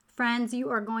Friends, you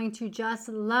are going to just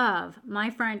love my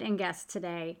friend and guest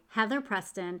today, Heather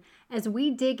Preston, as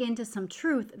we dig into some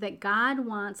truth that God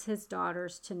wants his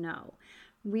daughters to know.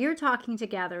 We are talking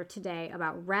together today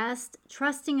about rest,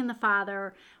 trusting in the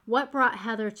Father, what brought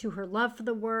Heather to her love for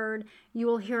the Word. You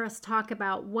will hear us talk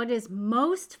about what is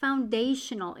most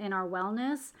foundational in our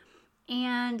wellness,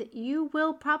 and you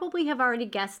will probably have already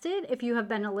guessed it if you have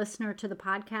been a listener to the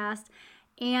podcast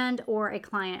and or a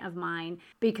client of mine,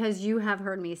 because you have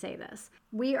heard me say this.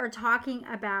 We are talking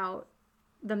about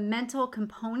the mental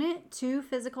component to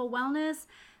physical wellness.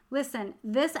 Listen,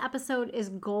 this episode is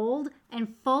gold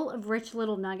and full of rich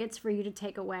little nuggets for you to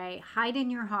take away, hide in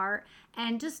your heart,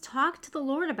 and just talk to the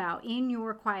Lord about in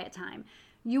your quiet time.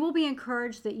 You will be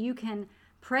encouraged that you can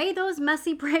pray those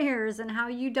messy prayers and how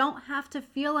you don't have to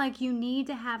feel like you need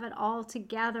to have it all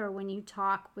together when you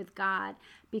talk with God,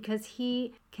 because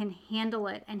he can handle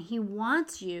it and he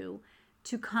wants you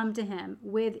to come to him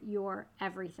with your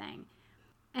everything.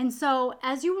 And so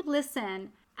as you would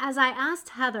listen, as I asked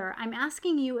Heather, I'm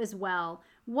asking you as well,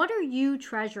 what are you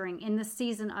treasuring in this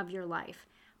season of your life?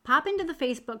 Pop into the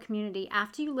Facebook community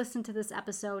after you listen to this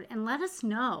episode and let us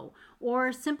know,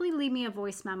 or simply leave me a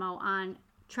voice memo on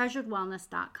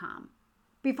treasuredwellness.com.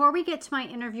 Before we get to my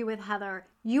interview with Heather,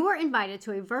 you are invited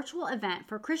to a virtual event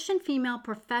for Christian female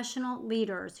professional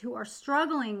leaders who are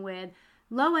struggling with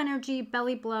low energy,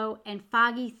 belly bloat, and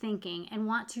foggy thinking and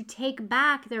want to take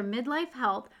back their midlife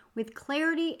health with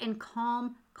clarity and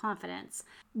calm confidence.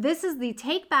 This is the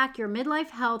Take Back Your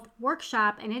Midlife Health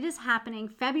workshop, and it is happening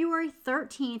February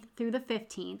 13th through the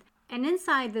 15th. And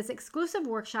inside this exclusive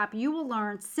workshop, you will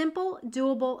learn simple,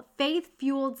 doable,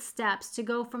 faith-fueled steps to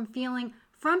go from feeling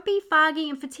frumpy, foggy,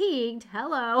 and fatigued,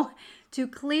 to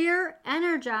clear,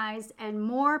 energized, and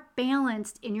more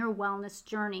balanced in your wellness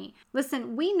journey.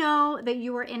 Listen, we know that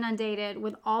you are inundated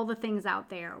with all the things out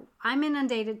there. I'm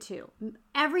inundated too.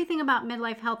 Everything about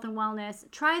midlife health and wellness.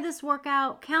 Try this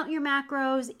workout, count your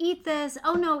macros, eat this.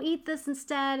 Oh no, eat this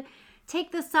instead.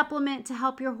 Take this supplement to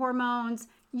help your hormones.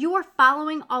 You are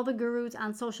following all the gurus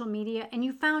on social media and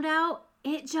you found out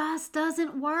it just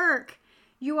doesn't work.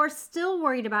 You are still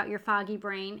worried about your foggy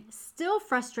brain, still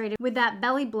frustrated with that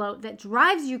belly bloat that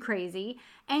drives you crazy,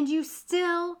 and you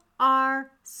still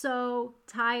are so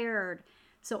tired.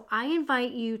 So I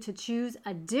invite you to choose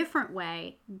a different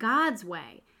way, God's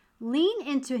way. Lean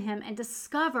into him and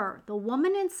discover the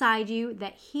woman inside you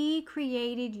that he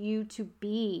created you to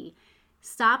be.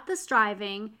 Stop the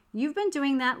striving. You've been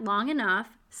doing that long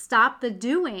enough. Stop the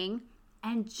doing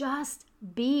and just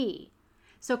be.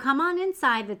 So come on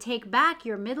inside the Take Back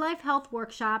Your Midlife Health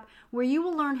workshop, where you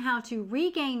will learn how to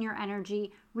regain your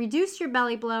energy, reduce your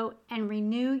belly bloat, and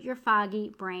renew your foggy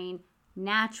brain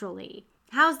naturally.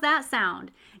 How's that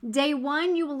sound? Day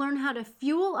 1, you will learn how to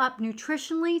fuel up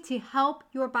nutritionally to help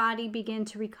your body begin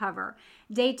to recover.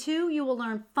 Day 2, you will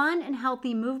learn fun and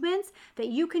healthy movements that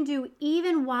you can do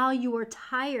even while you are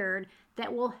tired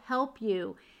that will help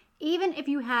you. Even if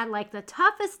you had like the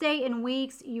toughest day in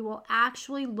weeks, you will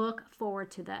actually look forward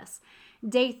to this.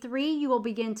 Day 3, you will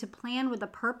begin to plan with a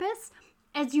purpose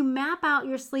as you map out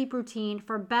your sleep routine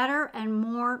for better and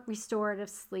more restorative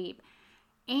sleep.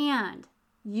 And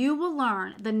you will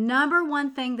learn the number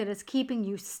one thing that is keeping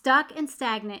you stuck and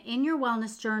stagnant in your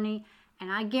wellness journey,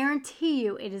 and I guarantee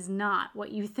you it is not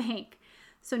what you think.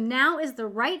 So now is the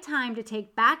right time to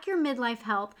take back your midlife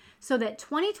health so that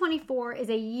 2024 is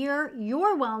a year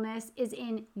your wellness is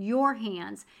in your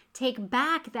hands. Take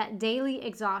back that daily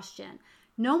exhaustion.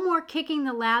 No more kicking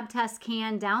the lab test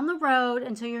can down the road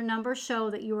until your numbers show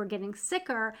that you are getting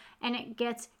sicker and it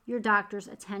gets your doctor's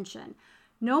attention.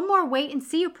 No more wait and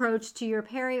see approach to your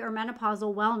peri or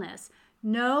menopausal wellness.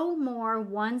 No more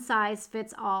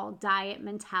one-size-fits-all diet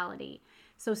mentality.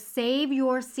 So save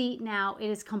your seat now. It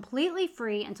is completely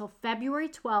free until February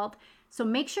 12th. So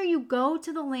make sure you go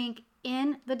to the link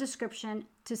in the description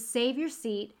to save your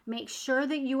seat. Make sure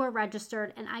that you are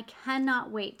registered, and I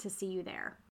cannot wait to see you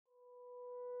there.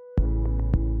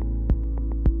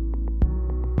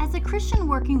 As a Christian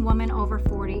working woman over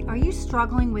 40, are you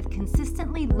struggling with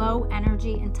consistently low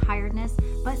energy and tiredness,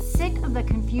 but sick of the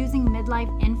confusing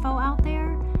midlife info out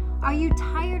there? Are you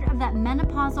tired of that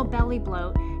menopausal belly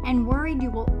bloat and worried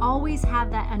you will always have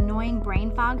that annoying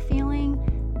brain fog feeling?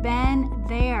 Been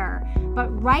there. But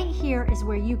right here is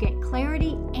where you get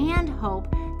clarity and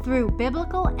hope through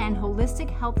biblical and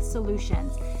holistic health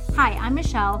solutions. Hi, I'm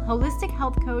Michelle, holistic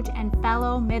health coach and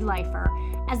fellow midlifer.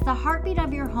 As the heartbeat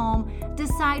of your home,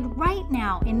 decide right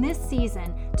now in this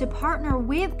season to partner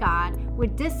with God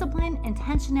with discipline,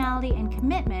 intentionality, and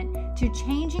commitment to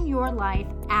changing your life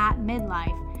at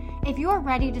midlife. If you're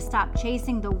ready to stop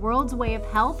chasing the world's way of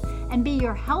health and be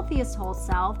your healthiest whole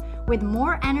self with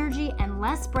more energy and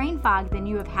less brain fog than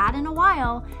you have had in a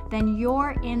while, then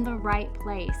you're in the right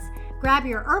place. Grab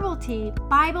your herbal tea,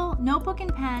 Bible, notebook,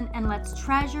 and pen, and let's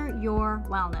treasure your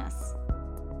wellness.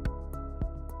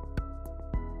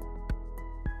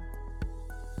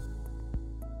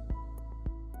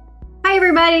 Hi,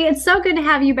 everybody. It's so good to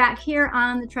have you back here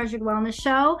on the Treasured Wellness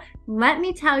Show. Let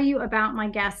me tell you about my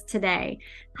guest today.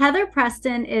 Heather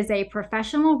Preston is a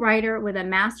professional writer with a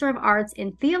Master of Arts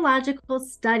in Theological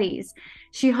Studies.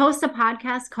 She hosts a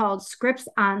podcast called Scripts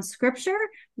on Scripture,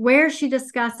 where she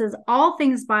discusses all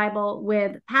things Bible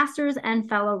with pastors and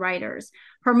fellow writers.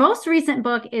 Her most recent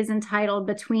book is entitled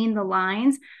Between the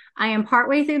Lines. I am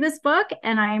partway through this book,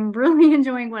 and I am really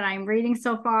enjoying what I'm reading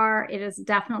so far. It is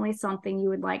definitely something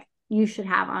you should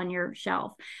have on your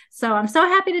shelf. So I'm so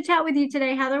happy to chat with you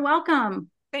today, Heather. Welcome.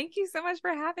 Thank you so much for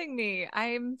having me.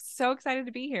 I'm so excited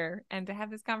to be here and to have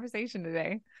this conversation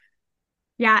today.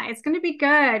 Yeah, it's going to be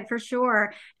good for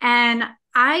sure. And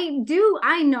I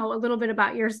know a little bit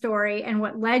about your story and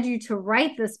what led you to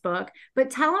write this book, but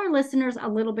tell our listeners a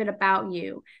little bit about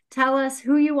you. Tell us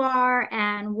who you are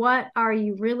and what are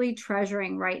you really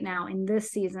treasuring right now in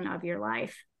this season of your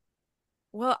life.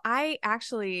 Well, I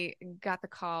actually got the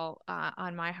call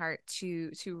on my heart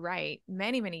to write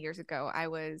many, many years ago. I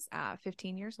was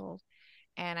 15 years old,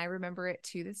 and I remember it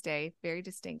to this day very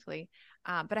distinctly.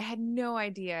 But I had no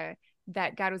idea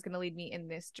that God was going to lead me in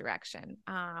this direction.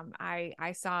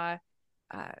 I saw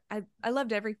I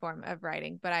loved every form of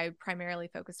writing, but I primarily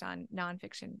focused on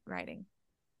nonfiction writing.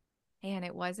 And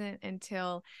it wasn't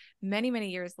until many,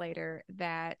 many years later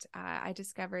that I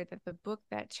discovered that the book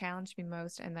that challenged me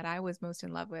most and that I was most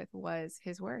in love with was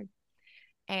His Word.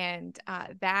 And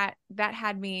that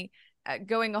had me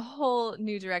going a whole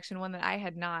new direction, one that I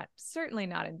had certainly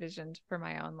not envisioned for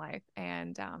my own life.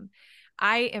 And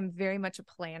I am very much a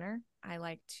planner. I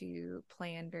like to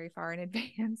plan very far in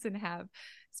advance and have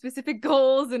specific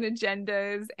goals and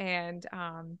agendas. And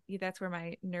that's where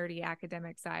my nerdy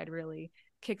academic side really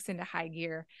kicks into high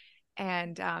gear.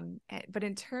 And but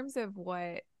in terms of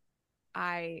what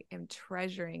I am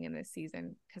treasuring in this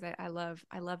season, because I love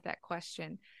that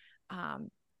question,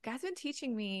 God's been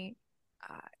teaching me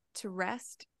to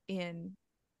rest in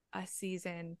a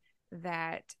season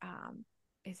that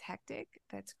is hectic,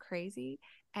 that's crazy,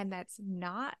 and that's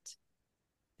not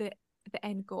the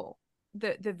end goal.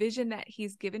 The vision that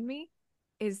He's given me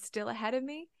is still ahead of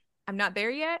me. I'm not there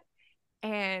yet.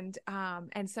 And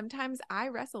sometimes I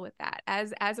wrestle with that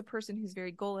as a person who's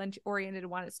very goal oriented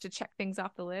and wants to check things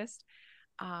off the list.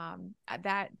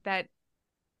 That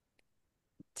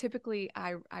typically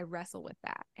I wrestle with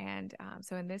that. And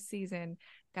so in this season,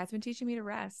 God's been teaching me to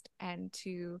rest and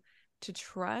to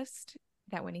trust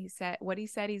that when He said what He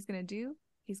said He's going to do,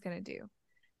 He's going to do.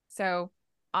 So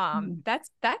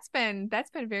that's been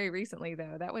very recently,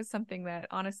 though. That was something that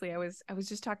honestly I was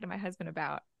just talking to my husband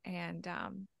about.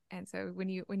 And so when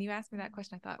you asked me that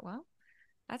question, I thought, well,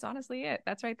 that's honestly it.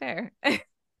 That's right there.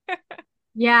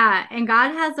 Yeah. And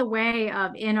God has a way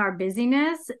of, in our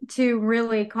busyness, to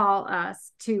really call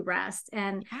us to rest.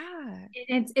 And Yeah.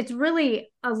 it's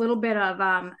really a little bit of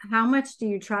how much do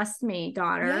you trust me,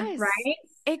 daughter? Yes, Right?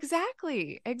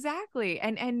 exactly.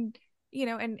 And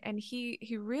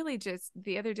he really just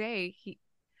the other day,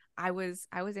 I was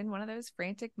in one of those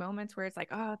frantic moments where it's like,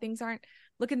 oh, things aren't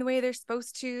looking the way they're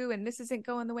supposed to, and this isn't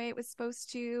going the way it was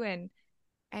supposed to.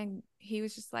 And He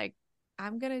was just like,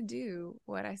 I'm going to do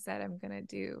what I said I'm going to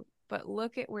do. But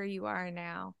look at where you are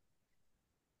now.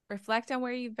 Reflect on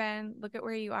where you've been. Look at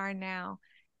where you are now,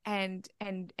 and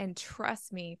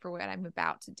trust me for what I'm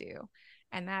about to do.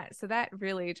 And that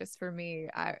really just for me,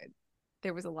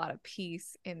 there was a lot of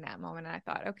peace in that moment. And I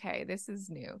thought, okay, this is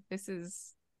new.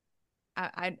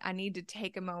 I need to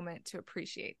take a moment to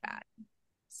appreciate that.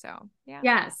 So, yeah.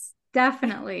 Yes,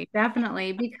 definitely.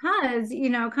 Definitely. Because,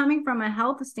 coming from a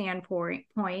health standpoint,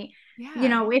 Yeah.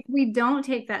 if we don't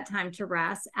take that time to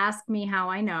rest, ask me how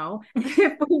I know.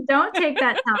 If we don't take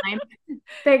that time,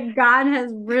 that God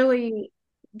has really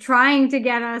trying to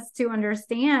get us to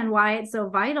understand why it's so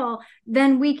vital,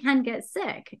 then we can get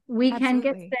sick. We can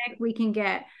get Absolutely. sick. We can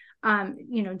get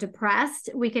depressed.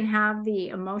 We can have the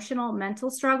emotional,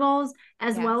 mental struggles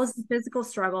as well as Yes. the physical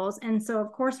struggles. And so,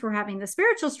 of course, we're having the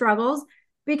spiritual struggles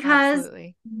because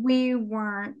Absolutely. we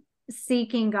weren't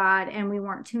seeking God and we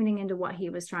weren't tuning into what He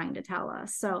was trying to tell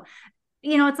us. So,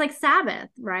 it's like Sabbath,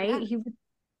 right? Yeah.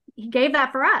 He gave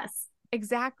that for us.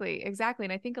 Exactly.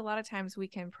 And I think a lot of times we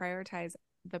can prioritize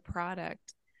the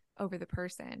product over the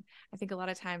person. I think a lot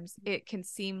of times it can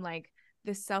seem like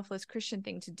this selfless Christian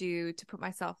thing to do, to put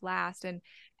myself last. And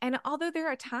although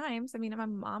there are times, I mean, I'm a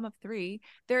mom of 3,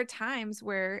 there are times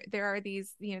where there are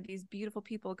these, these beautiful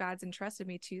people God's entrusted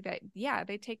me to that, yeah,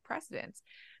 they take precedence.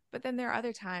 But then there are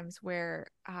other times where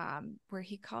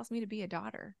he calls me to be a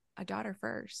daughter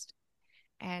first.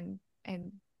 And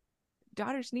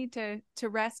daughters need to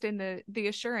rest in the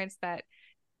assurance that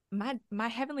my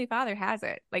heavenly Father has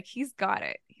it. Like, he's got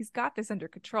it. He's got this under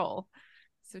control.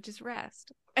 So just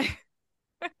rest.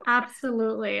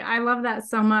 Absolutely. I love that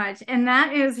so much. And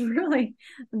that is really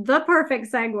the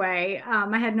perfect segue.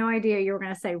 I had no idea you were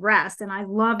going to say rest, and I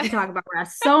love to talk about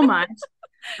rest so much.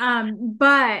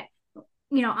 But,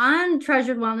 on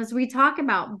Treasured Wellness, we talk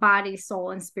about body,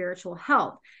 soul, and spiritual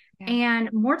health. Yeah. And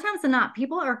more times than not,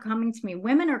 people are coming to me,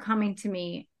 women are coming to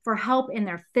me for help in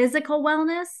their physical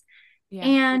wellness. Yeah.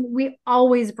 And we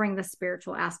always bring the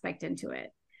spiritual aspect into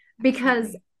it,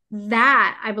 because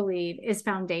that, I believe, is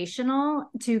foundational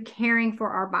to caring for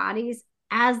our bodies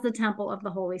as the temple of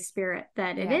the Holy Spirit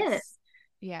that it is.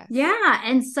 Yes. Yeah.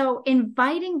 And so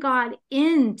inviting God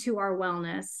into our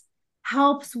wellness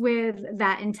helps with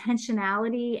that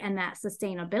intentionality and that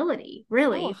sustainability,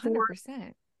 really.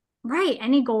 100%. Right.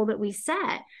 Any goal that we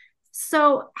set.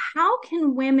 So how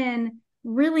can women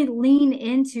really lean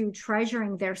into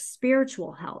treasuring their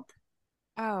spiritual health?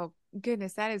 Oh,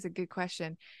 goodness, that is a good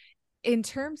question. In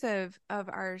terms of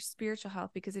our spiritual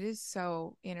health, because it is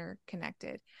so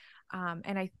interconnected.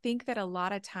 And I think that a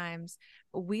lot of times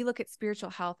we look at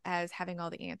spiritual health as having all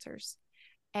the answers,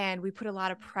 and we put a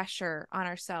lot of pressure on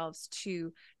ourselves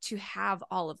to have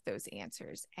all of those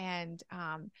answers. And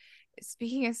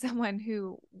speaking as someone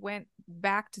who went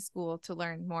back to school to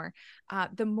learn more,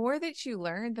 the more that you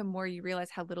learn, the more you realize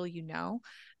how little you know.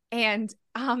 And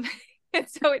and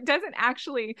so it doesn't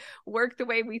actually work the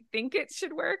way we think it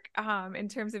should work, in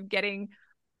terms of getting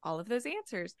all of those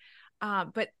answers.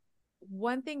 But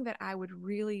one thing that I would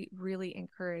really, really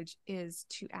encourage is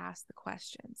to ask the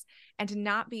questions, and to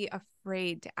not be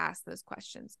afraid to ask those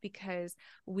questions, because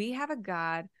we have a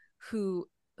God who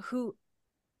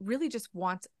really just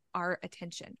wants our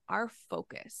attention, our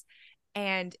focus.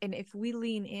 And if we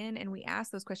lean in and we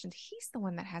ask those questions, he's the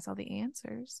one that has all the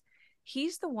answers.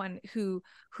 He's the one who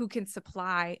can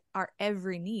supply our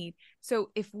every need.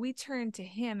 So if we turn to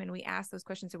him and we ask those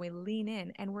questions and we lean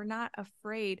in, and we're not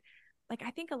afraid, like,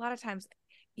 I think a lot of times,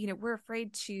 we're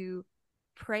afraid to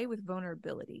pray with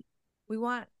vulnerability. We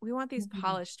want these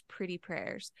polished, pretty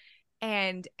prayers,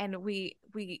 and we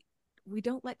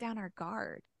don't let down our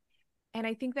guard. And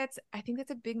I think that's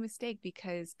a big mistake,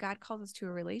 because God calls us to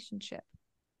a relationship,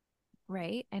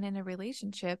 right? And in a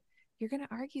relationship, you're going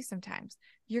to argue sometimes.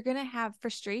 You're going to have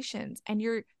frustrations, and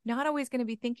you're not always going to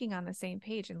be thinking on the same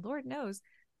page. And Lord knows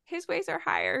his ways are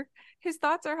higher. His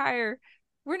thoughts are higher.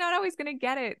 We're not always going to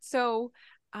get it. So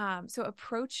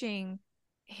approaching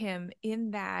him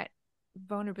in that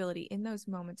vulnerability, in those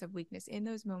moments of weakness, in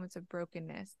those moments of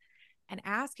brokenness, and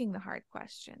asking the hard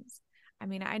questions. I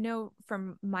mean, I know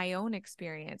from my own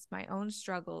experience, my own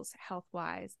struggles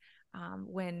health-wise,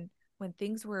 when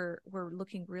things were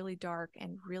looking really dark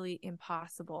and really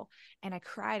impossible, and I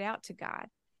cried out to God.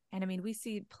 And I mean, we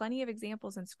see plenty of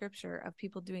examples in scripture of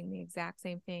people doing the exact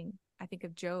same thing. I think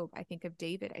of Job, I think of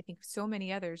David, I think of so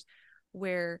many others,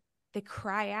 where they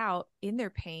cry out in their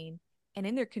pain and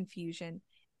in their confusion,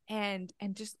 and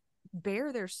just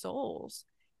bare their souls.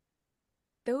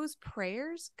 Those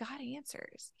prayers, God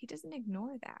answers. He doesn't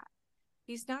ignore that.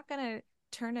 He's not going to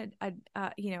turn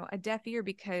a deaf ear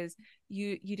because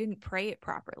you didn't pray it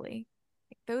properly.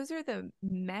 Those are the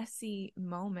messy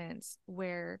moments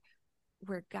where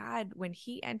God, when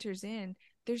he enters in,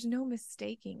 there's no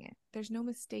mistaking it. There's no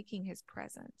mistaking his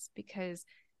presence, because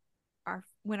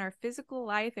when our physical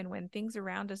life and when things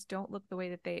around us don't look the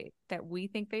way that we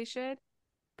think they should,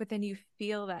 but then you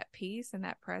feel that peace and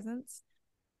that presence,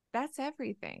 that's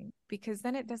everything, because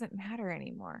then it doesn't matter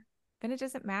anymore. Then it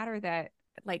doesn't matter that,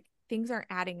 like, things aren't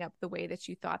adding up the way that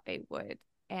you thought they would.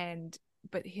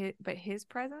 But his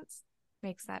presence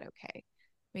makes that okay.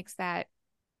 Makes that,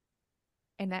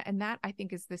 and that I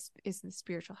think is the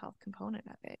spiritual health component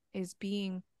of it, is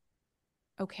being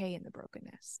okay in the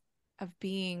brokenness, of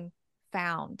being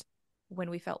found when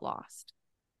we felt lost.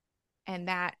 And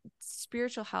that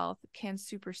spiritual health can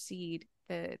supersede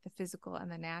the physical and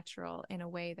the natural in a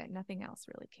way that nothing else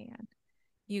really can.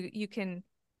 You can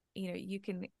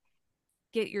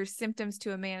get your symptoms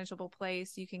to a manageable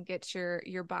place. You can get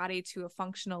your body to a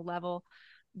functional level.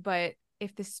 But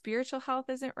if the spiritual health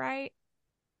isn't right,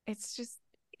 it's just,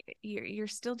 you're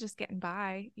still just getting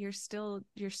by. You're still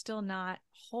not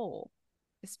whole.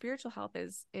 The spiritual health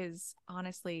is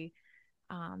honestly,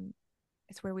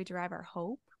 It's where we derive our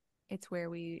hope. It's where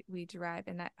we derive,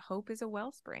 and that hope is a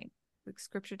wellspring. Like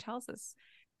scripture tells us,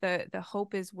 the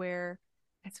hope is where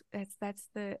that's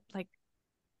the like,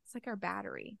 it's like our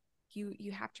battery.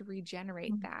 You have to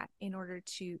regenerate that in order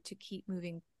to keep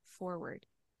moving forward.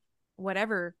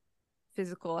 Whatever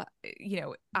physical,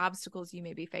 obstacles you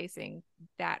may be facing,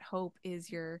 that hope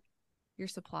is your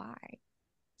supply.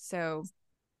 So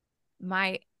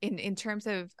in terms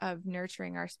of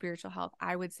nurturing our spiritual health,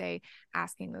 I would say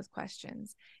asking those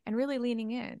questions and really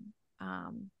leaning in,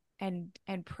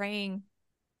 and praying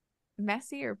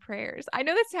messier prayers. I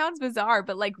know that sounds bizarre,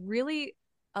 but like really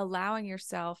allowing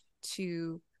yourself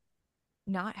to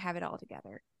not have it all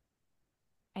together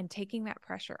and taking that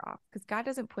pressure off, because God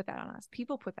doesn't put that on us.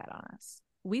 People put that on us.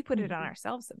 We put it on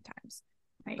ourselves sometimes,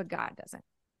 Right. but God doesn't.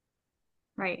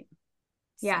 Right.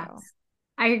 Yeah. So,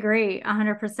 I agree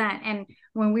 100%. And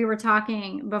when we were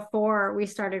talking before we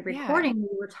started recording,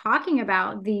 we were talking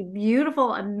about the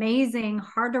beautiful, amazing,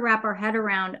 hard to wrap our head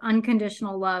around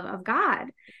unconditional love of God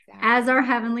as our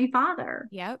Heavenly Father.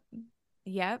 Yep.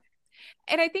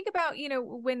 And I think about,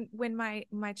 when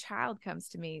my child comes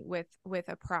to me with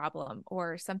a problem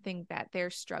or something that they're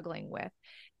struggling with,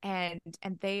 and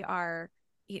they're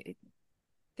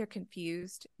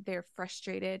confused, they're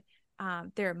frustrated,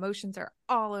 their emotions are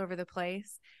all over the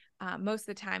place. Most of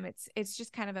the time it's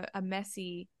just kind of a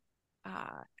messy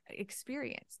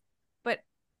experience, but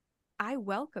I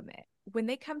welcome it. When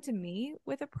they come to me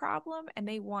with a problem and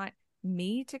they want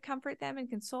me to comfort them and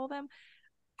console them,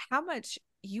 how much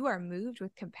you are moved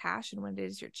with compassion when it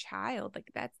is your child, like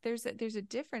there's a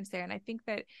difference there. And I think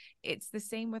that it's the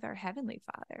same with our Heavenly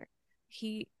Father.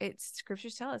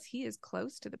 Scriptures tell us he is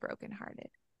close to the brokenhearted,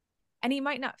 and he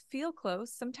might not feel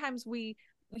close. Sometimes we,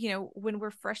 when we're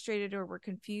frustrated or we're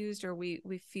confused or we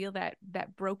feel that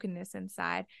brokenness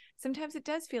inside, sometimes it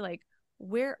does feel like,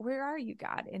 where are you,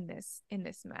 God, in this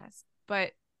mess?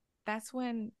 But that's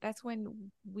when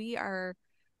we are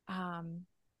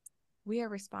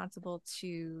responsible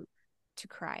to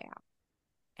cry out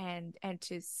and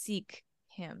to seek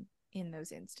him in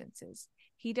those instances.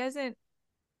 He doesn't,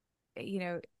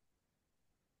 it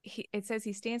says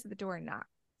he stands at the door and knocks.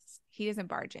 He doesn't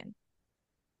barge in.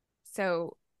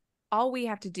 So all we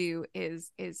have to do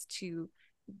is to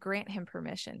grant him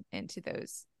permission into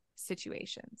those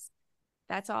situations.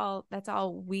 That's all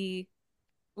we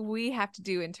have to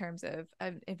do in terms of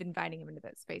inviting him into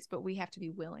that space, but we have to be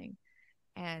willing.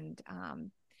 And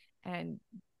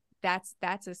that's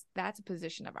a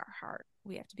position of our heart.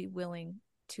 We have to be willing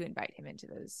to invite him into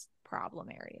those problem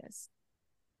areas.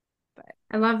 But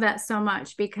I love that so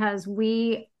much, because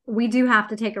we do have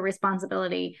to take a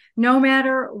responsibility, no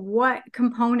matter what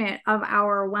component of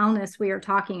our wellness we are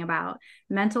talking about: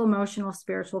 mental, emotional,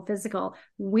 spiritual, physical.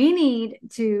 We need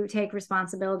to take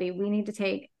responsibility. We need to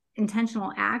take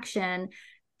intentional action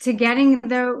to getting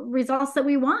the results that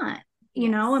we want.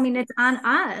 I mean, it's on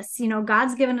us.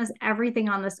 God's given us everything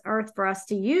on this earth for us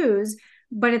to use,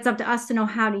 but it's up to us to know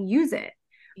how to use it.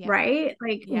 Right?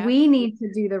 Like, we need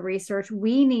to do the research.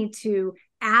 We need to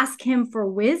ask him for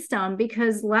wisdom,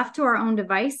 because left to our own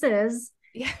devices,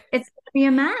 it's going to be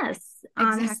a mess.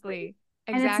 Honestly.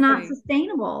 And it's not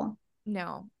sustainable.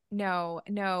 No.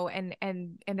 And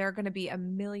there are going to be a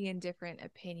million different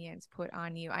opinions put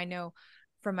on you. I know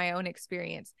from my own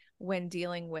experience when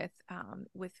dealing with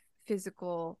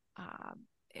physical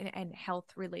and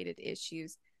health related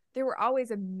issues, there were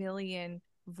always a million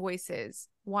voices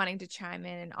wanting to chime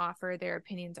in and offer their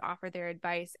opinions, offer their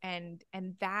advice, and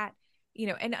that,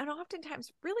 and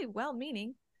oftentimes really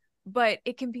well-meaning, but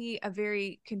it can be a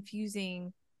very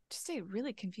confusing, just a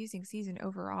really confusing season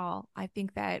overall. I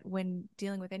think that when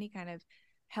dealing with any kind of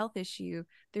health issue,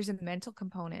 there's a mental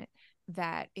component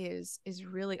that is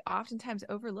really oftentimes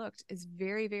overlooked, is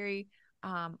very, very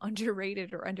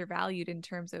underrated or undervalued in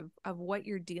terms of what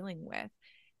you're dealing with.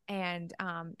 And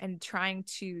trying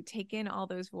to take in all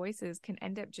those voices can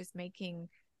end up just making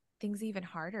things even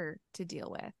harder to deal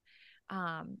with.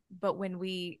 But when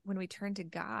we turn to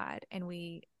God and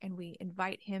we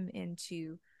invite him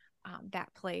into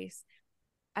that place,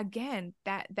 again,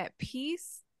 that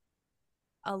peace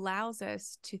allows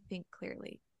us to think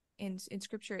clearly. In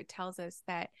scripture, it tells us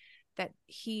that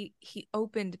he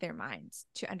opened their minds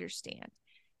to understand.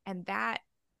 And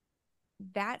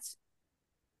that's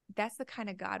the kind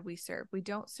of God we serve. We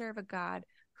don't serve a God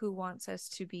who wants us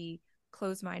to be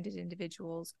closed-minded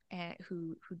individuals and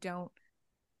who don't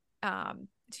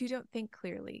think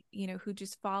clearly, who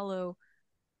just follow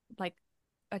like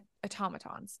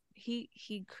automatons.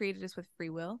 He created us with free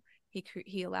will.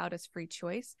 He allowed us free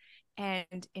choice, and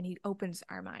he opens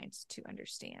our minds to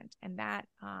understand. And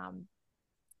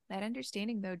That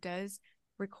understanding, though, does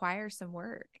require some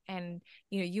work. And,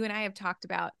 you and I have talked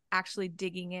about actually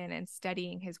digging in and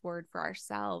studying his word for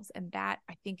ourselves. And that,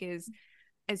 I think, is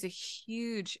a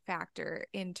huge factor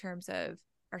in terms of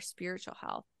our spiritual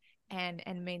health and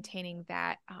maintaining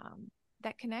that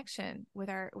that connection with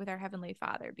our Heavenly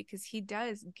Father, because he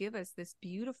does give us this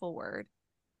beautiful word.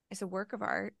 It's a work of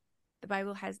art. The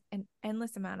Bible has an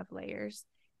endless amount of layers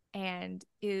and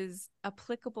is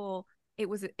applicable.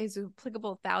 Is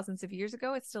applicable thousands of years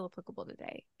ago. It's still applicable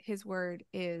today. His word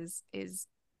is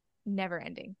never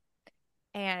ending.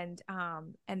 And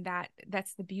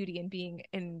that's the beauty in being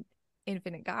an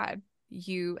infinite God.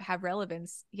 You have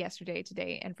relevance yesterday,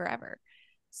 today, and forever.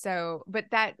 So, but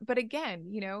again,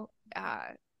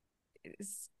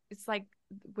 it's like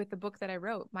with the book that I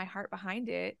wrote, my heart behind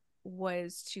it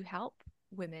was to help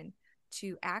women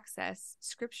to access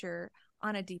scripture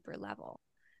on a deeper level,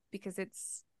 because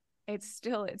it's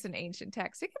an ancient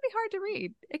text. It can be hard to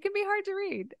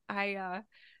read. I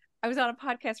was on a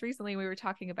podcast recently. We were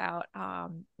talking about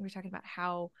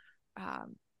how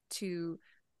to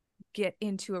get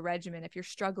into a regimen if you're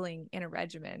struggling in a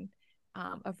regimen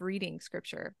of reading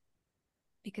scripture,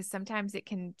 because sometimes it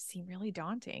can seem really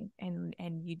daunting and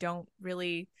you don't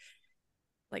really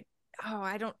like, oh,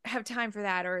 I don't have time for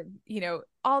that, or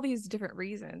all these different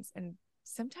reasons. And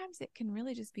sometimes it can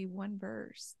really just be one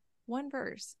verse,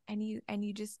 and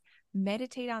you just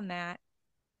meditate on that,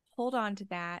 hold on to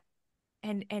that,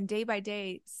 and day by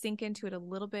day sink into it a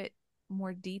little bit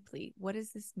more deeply. What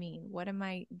does this mean? What am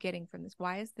I getting from this?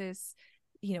 Why is this,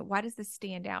 why does this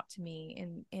stand out to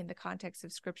me in the context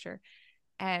of scripture?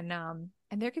 And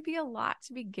there could be a lot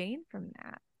to be gained from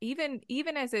that.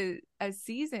 Even as a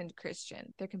seasoned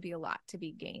Christian, there can be a lot to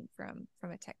be gained from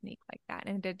a technique like that.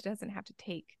 And it doesn't have to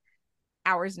take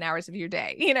hours and hours of your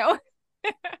day,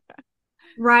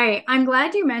 Right. I'm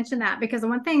glad you mentioned that, because the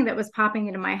one thing that was popping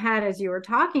into my head as you were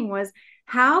talking was,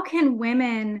 how can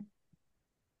women,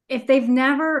 if they've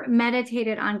never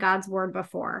meditated on God's word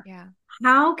before, Yeah.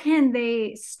 how can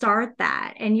they start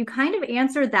that? And you kind of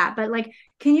answered that, but like,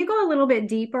 can you go a little bit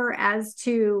deeper as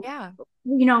to, Yeah.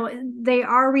 they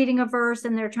are reading a verse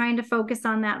and they're trying to focus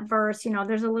on that verse.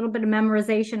 There's a little bit of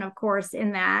memorization, of course,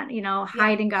 in that, Yeah.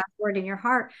 hiding God's word in your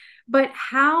heart. But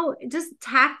how, just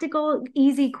tactical,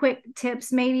 easy, quick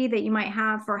tips maybe that you might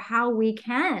have for how we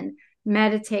can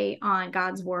meditate on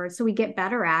God's word so we get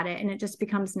better at it and it just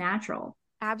becomes natural.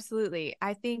 Absolutely.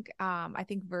 I think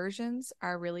versions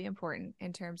are really important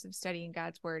in terms of studying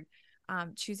God's word.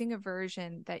 Choosing a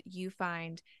version that you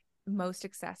find most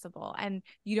accessible, and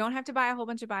you don't have to buy a whole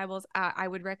bunch of Bibles. I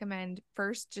would recommend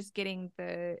first just getting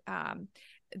the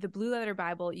Blue Letter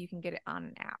Bible. You can get it on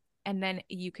an app, and then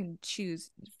you can choose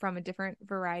from a different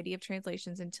variety of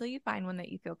translations until you find one that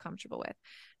you feel comfortable with.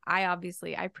 I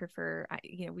prefer,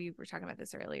 we were talking about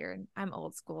this earlier, and I'm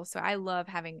old school, so I love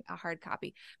having a hard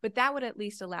copy, but that would at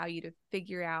least allow you to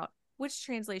figure out which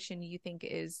translation you think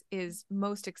is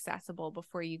most accessible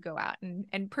before you go out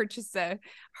and purchase a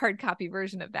hard copy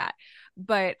version of that.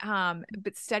 But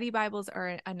study Bibles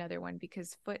are another one,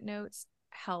 because footnotes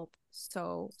help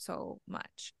so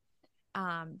much.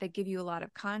 They give you a lot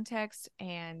of context,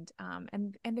 and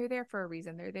they're there for a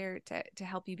reason. They're there to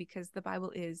help you, because the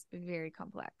Bible is very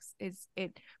complex.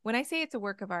 When I say it's a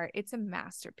work of art, it's a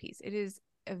masterpiece. It is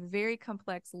a very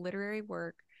complex literary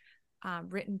work,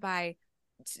 written by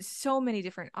so many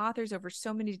different authors over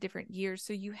so many different years.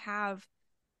 So you have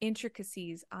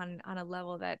intricacies on a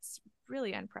level that's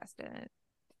really unprecedented.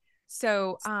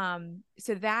 So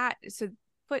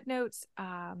footnotes,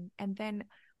 and then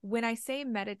when I say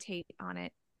meditate on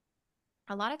it,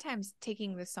 a lot of times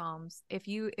taking the Psalms, if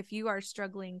you are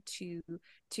struggling to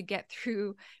get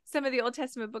through, some of the Old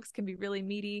Testament books can be really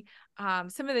meaty.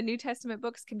 Some of the New Testament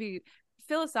books can be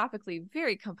philosophically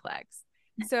very complex.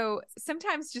 So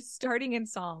sometimes just starting in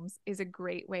Psalms is a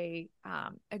great way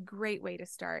to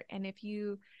start. And if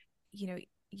you're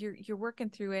working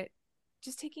through it,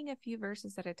 just taking a few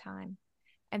verses at a time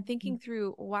and thinking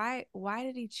through why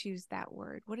did he choose that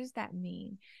word? What does that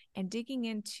mean? And digging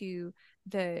into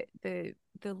the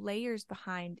layers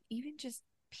behind even just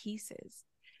pieces,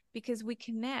 because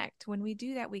when we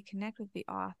do that, we connect with the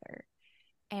author.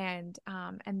 And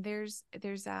there's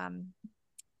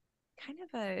kind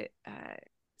of a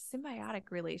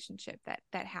symbiotic relationship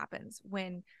that happens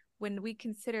when we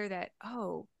consider that,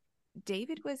 oh,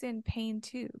 David was in pain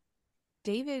too.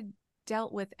 David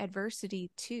dealt with adversity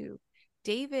too.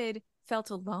 David felt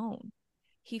alone.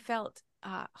 He felt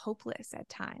hopeless at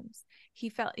times. He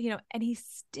felt, and he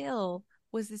still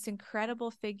was this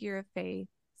incredible figure of faith,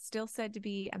 still said to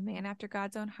be a man after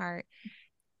God's own heart.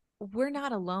 We're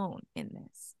not alone in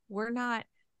this. We're not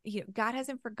God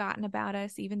hasn't forgotten about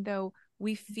us, even though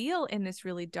we feel in this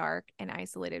really dark and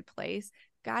isolated place.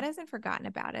 God hasn't forgotten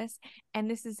about us, and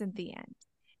this isn't the end.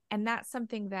 And that's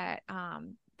something that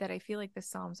that I feel like the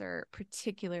Psalms are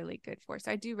particularly good for.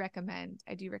 So I do recommend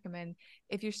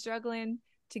if you're struggling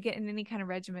to get in any kind of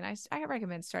regimen, I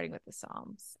recommend starting with the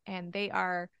Psalms, and they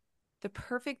are the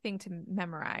perfect thing to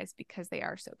memorize because they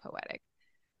are so poetic.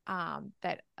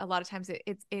 That a lot of times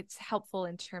it's helpful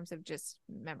in terms of just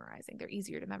memorizing. They're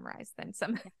easier to memorize than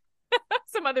some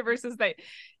some other verses that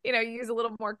use a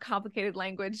little more complicated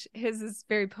language. His is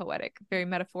very poetic, very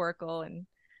metaphorical, and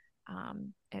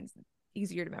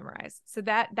easier to memorize. So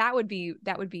that would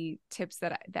be tips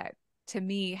that to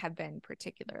me have been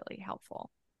particularly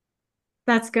helpful.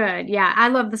 That's good. Yeah, I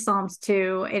love the Psalms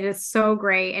too. It is so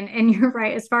great. And you're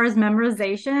right, as far as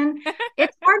memorization,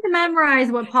 it's hard to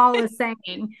memorize what Paul is saying.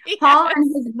 Yes. Paul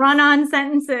and his run-on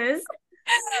sentences.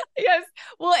 Yes.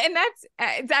 Well, and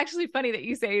it's actually funny that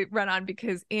you say run on,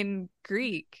 because in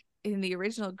Greek, in the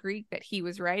original Greek that he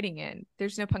was writing in,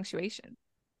 there's no punctuation.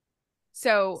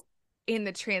 So in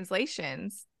the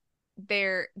translations,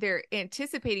 they're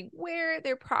anticipating where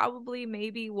there probably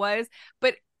maybe was,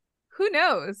 but who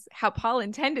knows how Paul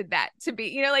intended that to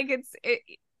be,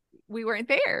 we weren't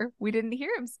there. We didn't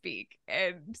hear him speak.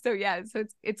 And so, yeah, so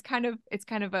it's kind of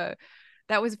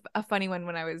that was a funny one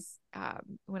when I was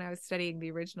studying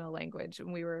the original language,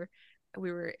 and we were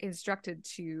instructed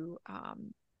to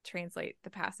translate the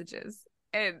passages,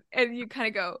 and you kind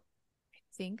of go, I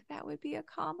think that would be a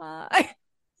comma.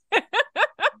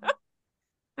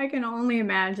 I can only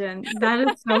imagine. That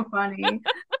is so funny.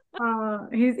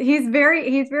 He's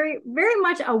very very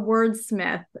much a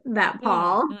wordsmith, that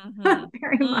Paul. Mm-hmm.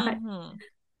 Very much. Mm-hmm.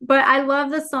 But I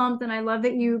love the Psalms, and I love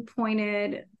that you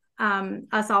pointed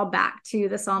us all back to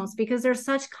the Psalms, because there's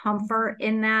such comfort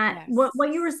in that. Yes.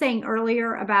 What you were saying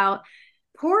earlier about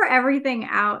pour everything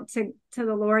out to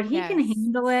the Lord. He can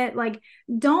handle it. Like,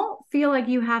 don't feel like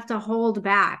you have to hold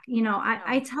back.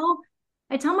 I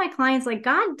tell my clients, like,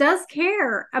 God does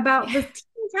care about the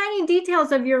tiny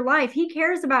details of your life. He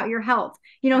cares about your health.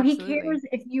 He cares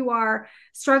if you are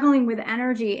struggling with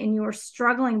energy and you are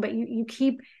struggling, but you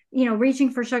keep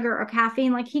reaching for sugar or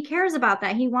caffeine. Like, he cares about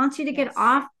that. He wants you to get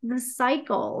off the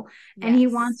cycle, and he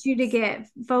wants you to get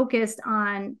focused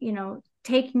on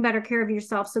taking better care of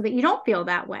yourself so that you don't feel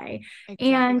that way.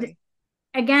 Exactly. And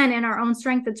again, in our own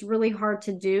strength, it's really hard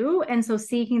to do. And so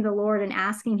seeking the Lord and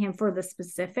asking him for the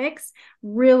specifics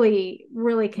really,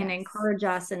 really can encourage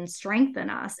us and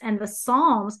strengthen us. And the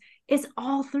Psalms is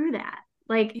all through that.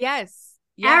 Like, yes.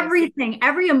 Everything,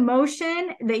 every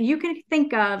emotion that you can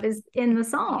think of is in the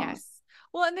Psalms. Yes.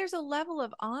 Well, and there's a level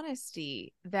of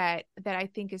honesty that I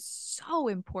think is so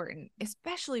important,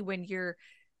 especially when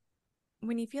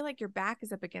you feel like your back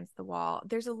is up against the wall.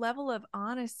 There's a level of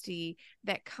honesty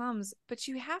that comes, but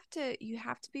you have to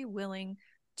be willing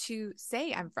to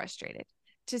say, I'm frustrated,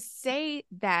 to say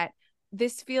that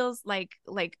this feels like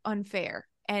unfair,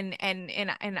 and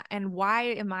why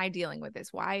am I dealing with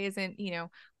this? Why isn't,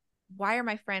 why are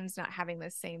my friends not having the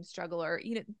same struggle? Or,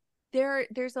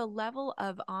 there's a level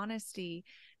of honesty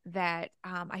that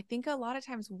I think a lot of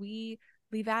times we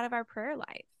leave out of our prayer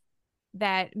life,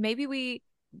 that maybe we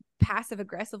passive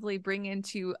aggressively bring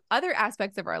into other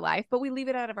aspects of our life, but we leave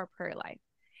it out of our prayer life.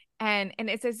 And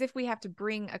it's as if we have to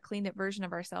bring a cleaned up version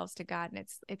of ourselves to God. And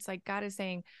it's like God is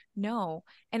saying no.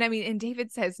 And I mean, and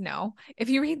David says no. If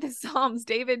you read the Psalms,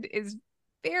 David is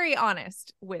very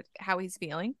honest with how he's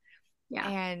feeling. Yeah.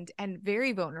 And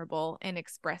very vulnerable in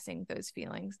expressing those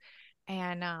feelings.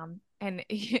 And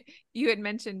you had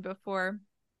mentioned before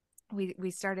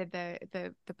we started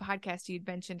the podcast, you'd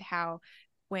mentioned how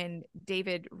when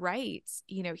David writes,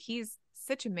 he's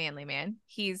such a manly man.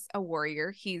 He's a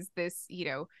warrior. He's this,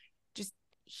 just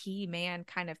he-man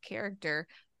kind of character,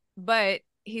 but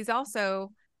he's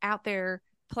also out there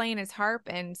playing his harp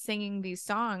and singing these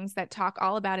songs that talk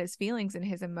all about his feelings and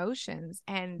his emotions.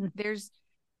 And there's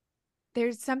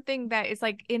something that is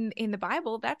like in the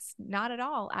Bible, that's not at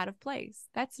all out of place.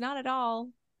 That's not at all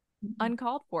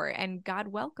uncalled for, and God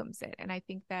welcomes it. And I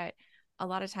think that a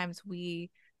lot of times we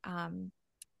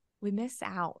miss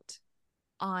out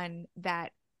on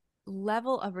that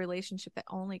level of relationship that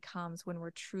only comes when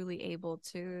we're truly able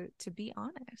to be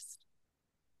honest.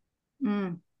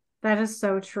 That is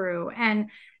so true. And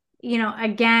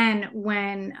again,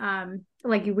 when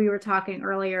like we were talking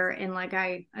earlier, and like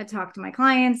I talk to my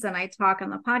clients, and I talk on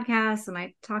the podcast, and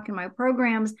I talk in my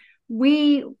programs,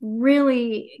 we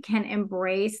really can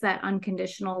embrace that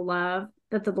unconditional love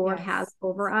that the Lord has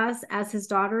over us as his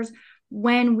daughters,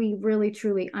 when we really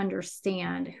truly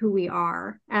understand who we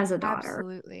are as a daughter.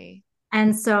 Absolutely.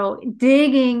 And so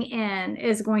digging in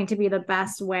is going to be the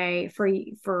best way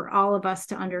for all of us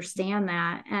to understand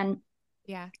that. And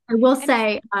Yeah. I will And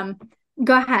say,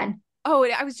 go ahead. oh,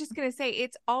 I was just gonna say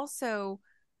it's also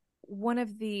one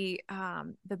of the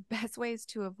best ways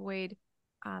to avoid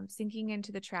sinking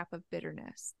into the trap of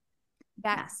bitterness.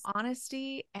 That Yes.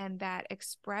 honesty and that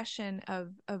expression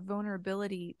of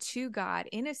vulnerability to God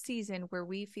in a season where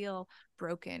we feel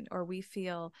broken or we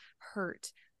feel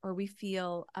hurt or we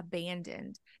feel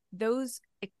abandoned, those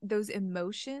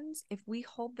emotions, if we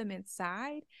hold them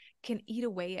inside, can eat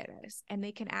away at us, and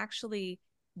they can actually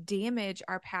damage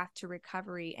our path to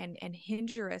recovery and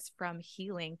hinder us from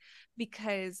healing,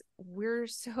 because we're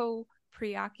so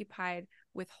preoccupied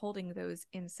with holding those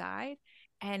inside.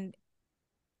 And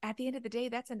at the end of the day,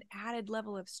 that's an added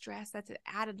level of stress. That's an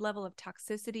added level of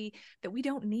toxicity that we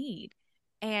don't need.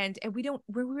 And we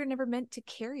were never meant to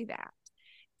carry that.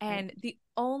 Right. And the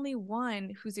only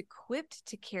one who's equipped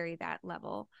to carry that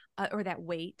level or that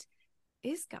weight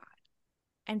is God.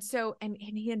 And so, and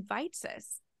he invites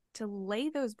us to lay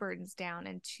those burdens down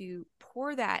and to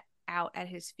pour that out at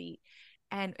his feet.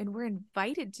 And we're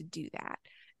invited to do that.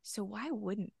 So why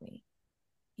wouldn't we?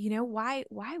 Why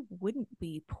wouldn't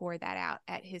we pour that out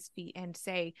at his feet and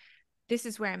say, this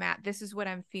is where I'm at, this is what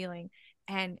I'm feeling,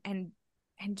 and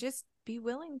just be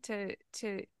willing to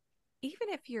even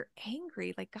if you're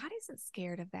angry, like, God isn't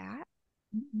scared of that.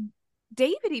 Mm-hmm.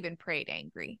 David even prayed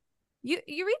angry. You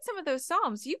read some of those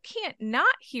psalms, you can't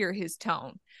not hear his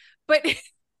tone. But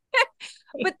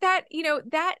but that,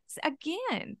 that's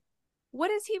again,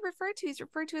 what is he referred to? He's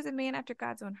referred to as a man after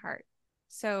God's own heart.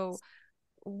 So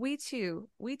we too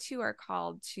are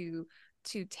called to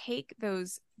take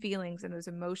those feelings and those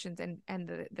emotions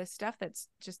and the stuff that's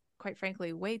just, quite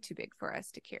frankly, way too big for us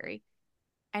to carry,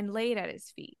 and lay it at his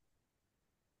feet.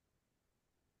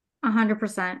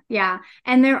 100%. Yeah.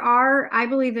 And I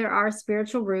believe there are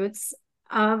spiritual roots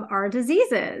of our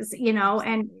diseases, and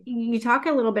Absolutely. you talk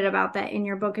a little bit about that in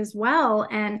your book as well.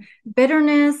 And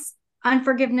bitterness,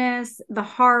 unforgiveness, the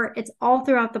heart, it's all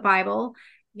throughout the Bible.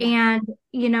 Yeah.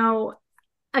 And,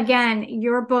 again,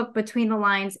 your book, Between the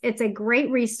Lines, it's a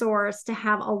great resource to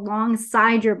have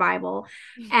alongside your Bible,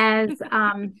 as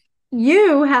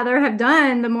you, Heather, have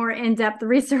done the more in-depth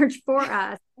research for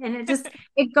us. And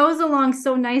it goes along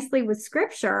so nicely with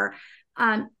scripture.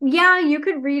 Yeah, you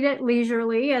could read it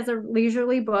leisurely as a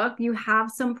leisurely book. You have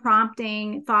some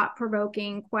prompting,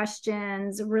 thought-provoking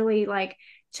questions, really like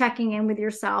checking in with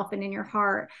yourself and in your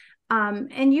heart.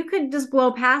 And you could just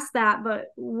blow past that, but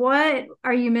what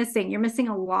are you missing? You're missing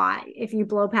a lot if you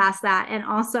blow past that. And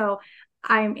also,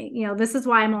 this is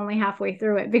why I'm only halfway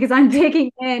through it, because I'm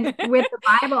digging in with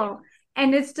the Bible.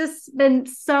 And it's just been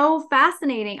so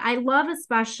fascinating. I love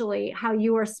especially how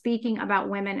you are speaking about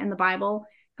women in the Bible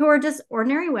who are just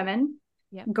ordinary women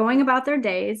Yep. going about their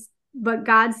days, but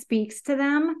God speaks to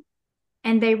them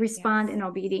and they respond Yes. in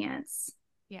obedience.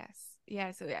 Yes.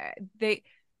 Yeah. So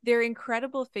they're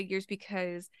incredible figures,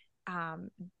 because um,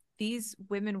 these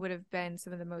women would have been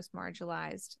some of the most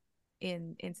marginalized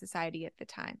in society at the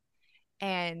time.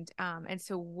 And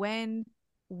so when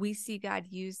we see God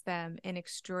use them in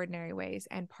extraordinary ways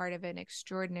and part of an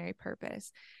extraordinary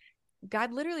purpose,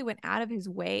 God literally went out of his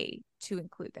way to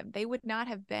include them. They would not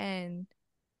have been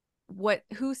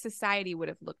who society would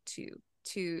have looked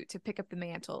to pick up the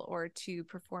mantle or to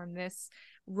perform this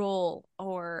role,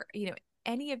 or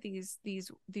any of these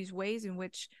ways in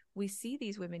which we see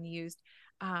these women used.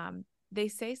 They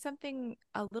say something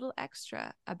a little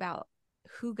extra about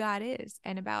who God is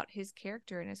and about his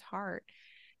character and his heart.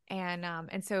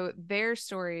 And so their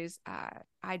stories, I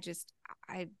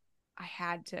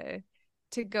had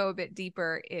to go a bit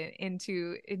deeper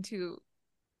into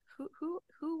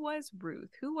who was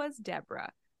Ruth, who was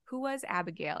Deborah, who was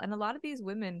Abigail. And a lot of these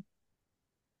women,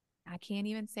 I can't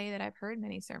even say that I've heard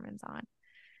many sermons on.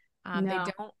 They No.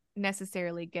 don't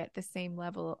necessarily get the same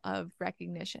level of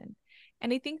recognition.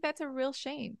 And I think that's a real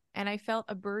shame. And I felt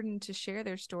a burden to share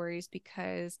their stories,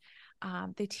 because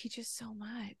they teach us so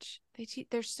much.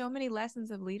 There's so many lessons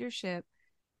of leadership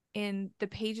in the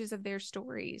pages of their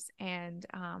stories, and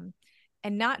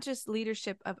not just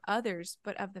leadership of others,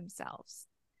 but of themselves.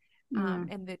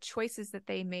 Mm. And the choices that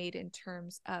they made in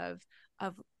terms of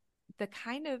the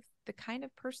kind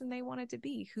of person they wanted to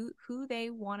be, who they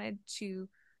wanted to,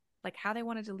 like, how they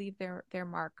wanted to leave their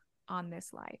mark on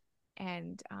this life.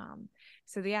 And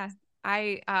so yeah,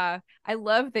 I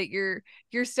love that you're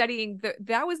studying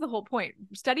that was the whole point.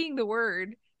 Studying the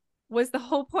word was the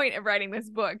whole point of writing this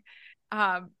book.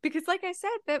 Because like I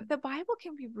said, the Bible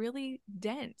can be really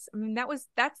dense. I mean,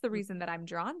 that's the reason that I'm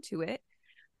drawn to it.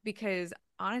 because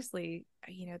honestly,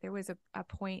 there was a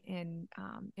point in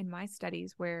my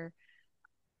studies where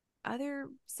other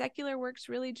secular works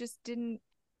really just didn't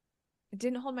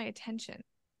hold my attention.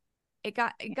 It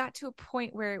got to a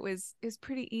point where it was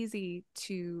pretty easy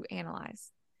to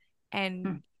analyze,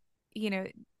 and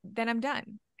Mm. then I'm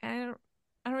done, and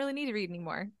I don't really need to read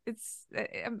anymore.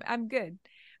 I'm good.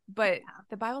 But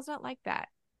the Bible's not like that.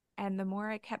 And the more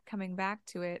I kept coming back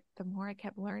to it, the more I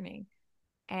kept learning,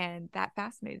 and that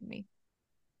fascinated me.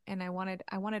 And I wanted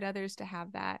others to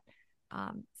have that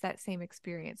same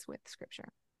experience with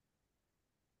Scripture.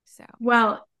 So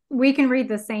Well, we can read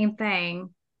the same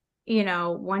thing,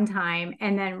 one time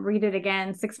and then read it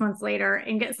again 6 months later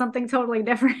and get something totally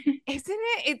different. isn't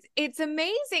it? It's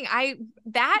amazing.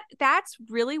 That's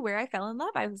really where I fell in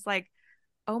love. I was like,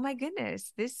 oh my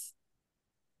goodness,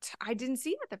 I didn't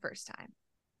see it the first time.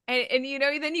 And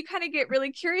then you kind of get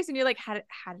really curious and you're like, how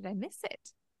did I miss it?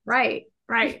 Right,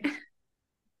 right.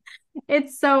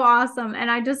 It's so awesome.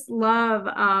 And I just love,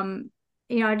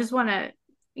 I just want to,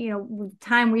 with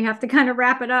time we have to kind of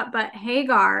wrap it up. But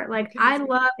Hagar, like Okay, I sweetie.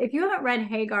 love, if you haven't read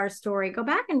Hagar's story, go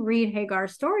back and read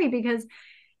Hagar's story because,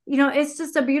 it's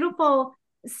just a beautiful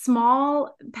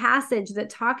small passage that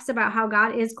talks about how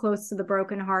God is close to the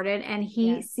brokenhearted and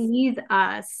he Yes. sees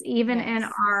us even in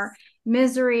Yes. our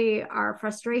misery, our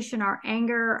frustration, our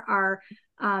anger, our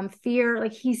fear.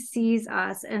 Like he sees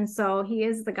us. And so he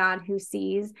is the God who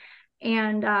sees.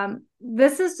 And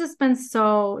this has just been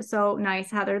so, so nice,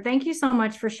 Heather. Thank you so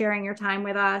much for sharing your time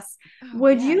with us. Oh,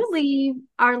 Would you yes. leave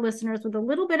our listeners with a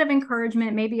little bit of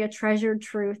encouragement, maybe a treasured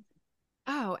truth?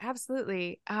 Oh,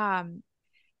 absolutely. I'm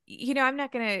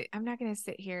not gonna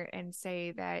sit here and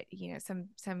say that,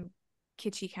 some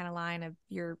kitschy kind of line of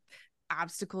your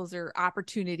obstacles or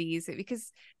opportunities,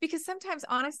 because sometimes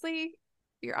honestly,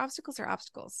 your obstacles are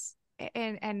obstacles.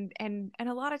 And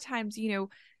a lot of times,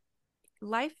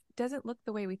 life doesn't look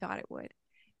the way we thought it would.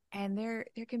 And there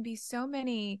can be so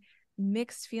many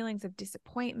mixed feelings of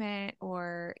disappointment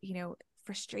or,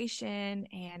 frustration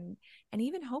and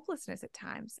even hopelessness at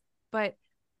times. But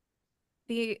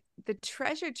the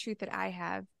treasured truth that I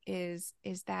have is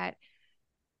that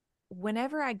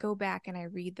whenever I go back and I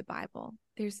read the Bible,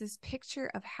 there's this picture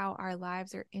of how our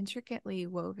lives are intricately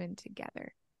woven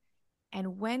together.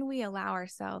 And when we allow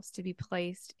ourselves to be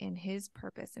placed in his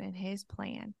purpose and in his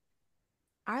plan,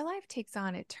 our life takes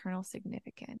on eternal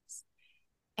significance.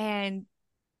 And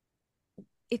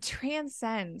it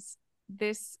transcends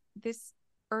this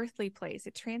earthly place.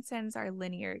 It transcends our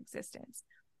linear existence.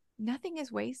 Nothing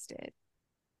is wasted.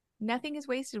 Nothing is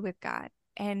wasted with God.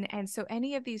 And so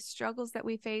any of these struggles that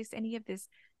we face, any of this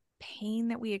pain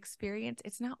that we experience,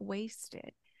 it's not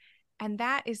wasted. And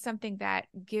that is something that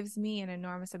gives me an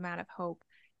enormous amount of hope,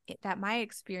 that my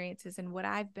experiences and what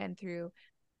I've been through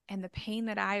and the pain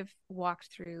that I've walked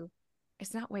through,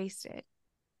 it's not wasted.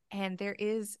 And there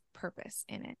is purpose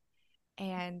in it.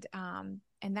 And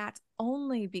that's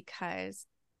only because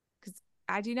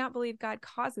I do not believe God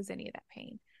causes any of that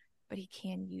pain, but he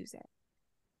can use it.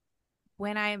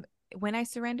 When I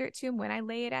surrender it to him, when I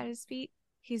lay it at his feet,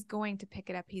 he's going to pick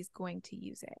it up. He's going to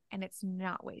use it, and it's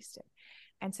not wasted.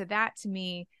 And so that to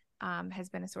me has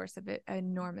been a source of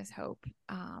enormous hope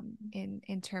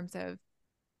in terms of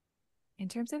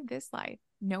this life,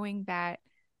 knowing that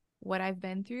what I've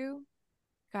been through,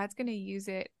 God's going to use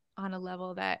it on a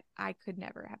level that I could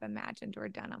never have imagined or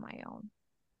done on my own.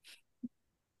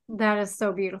 That is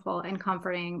so beautiful and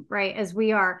comforting, right? As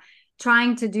we are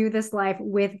trying to do this life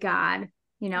with God,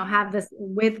 Yeah. have this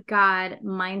with God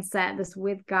mindset, this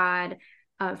with God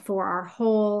for our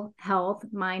whole health,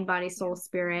 mind, body, Yeah. soul,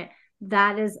 spirit.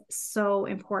 That is so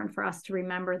important for us to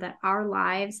remember that our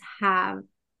lives have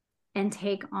and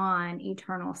take on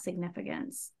eternal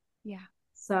significance. Yeah.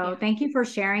 So Yeah. thank you for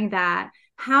sharing that.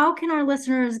 How can our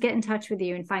listeners get in touch with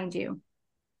you and find you?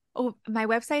 Oh, my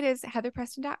website is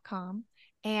heatherpreston.com,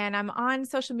 and I'm on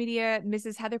social media,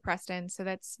 Mrs. Heather Preston. So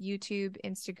that's YouTube,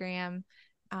 Instagram,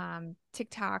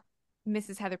 TikTok,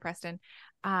 Mrs. Heather Preston.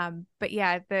 But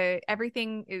yeah,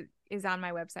 everything is on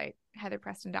my website,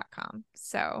 heatherpreston.com.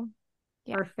 So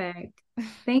yeah. Perfect.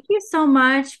 Thank you so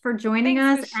much for joining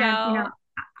Thanks, us. And, Michelle.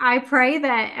 I pray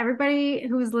that everybody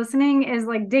who's listening is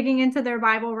like digging into their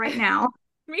Bible right now.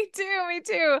 Me too. Me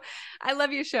too. I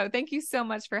love your show. Thank you so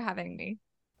much for having me.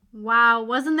 Wow,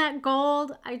 wasn't that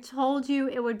gold? I told you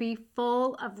it would be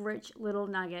full of rich little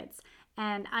nuggets.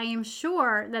 And I am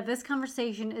sure that this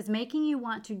conversation is making you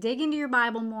want to dig into your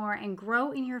Bible more and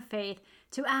grow in your faith,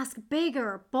 to ask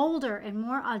bigger, bolder, and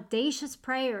more audacious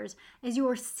prayers as you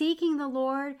are seeking the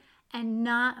Lord and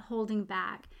not holding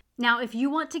back. Now, if you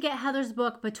want to get Heather's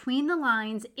book, Between the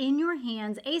Lines, in your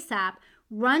hands ASAP,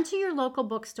 run to your local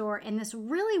bookstore, and this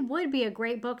really would be a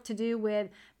great book to do with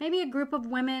maybe a group of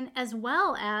women, as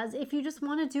well as if you just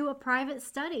want to do a private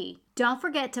study. Don't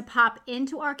forget to pop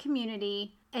into our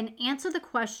community and answer the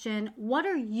question, what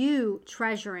are you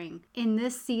treasuring in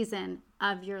this season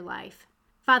of your life?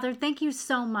 Father, thank you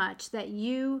so much that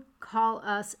you call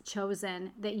us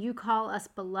chosen, that you call us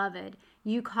beloved,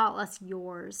 you call us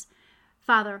yours.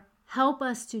 Father, help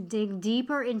us to dig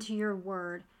deeper into your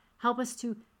word. Help us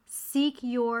to seek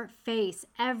your face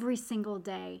every single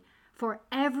day for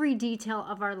every detail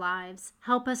of our lives.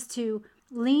 Help us to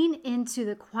lean into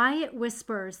the quiet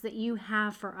whispers that you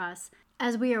have for us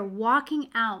as we are walking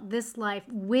out this life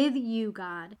with you,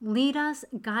 God. Lead us,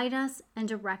 guide us, and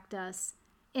direct us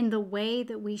in the way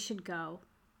that we should go.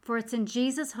 For it's in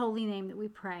Jesus' holy name that we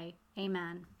pray.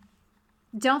 Amen.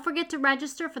 Don't forget to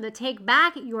register for the Take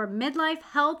Back Your Midlife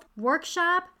Health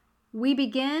Workshop. We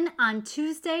begin on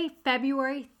Tuesday,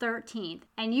 February 13th,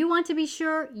 and you want to be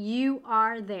sure you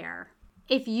are there.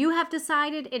 If you have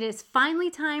decided it is finally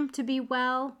time to be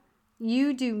well,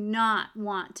 you do not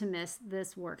want to miss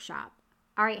this workshop.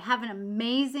 All right, have an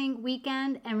amazing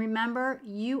weekend, and remember,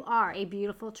 you are a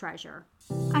beautiful treasure.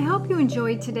 I hope you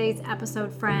enjoyed today's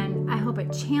episode, friend. I hope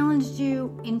it challenged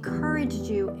you, encouraged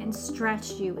you, and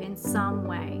stretched you in some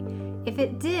way. If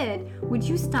it did, would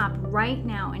you stop right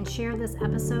now and share this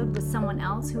episode with someone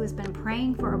else who has been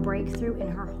praying for a breakthrough in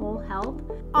her whole health?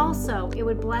 Also, it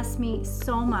would bless me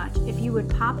so much if you would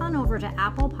pop on over to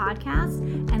Apple Podcasts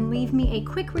and leave me a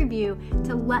quick review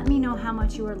to let me know how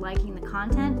much you are liking the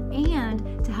content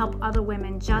and to help other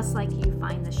women just like you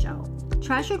find the show.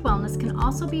 Treasured Wellness can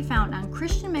also be found on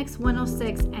Christian Mix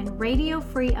 106 and Radio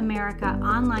Free America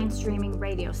online streaming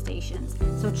radio stations.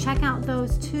 So check out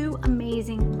those two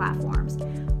amazing platforms.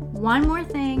 One more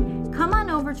thing, come on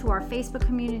over to our Facebook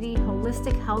community,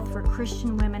 Holistic Health for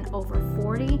Christian Women Over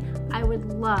 40. I would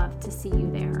love to see you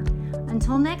there.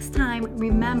 Until next time,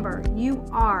 remember, you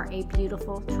are a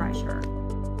beautiful treasure.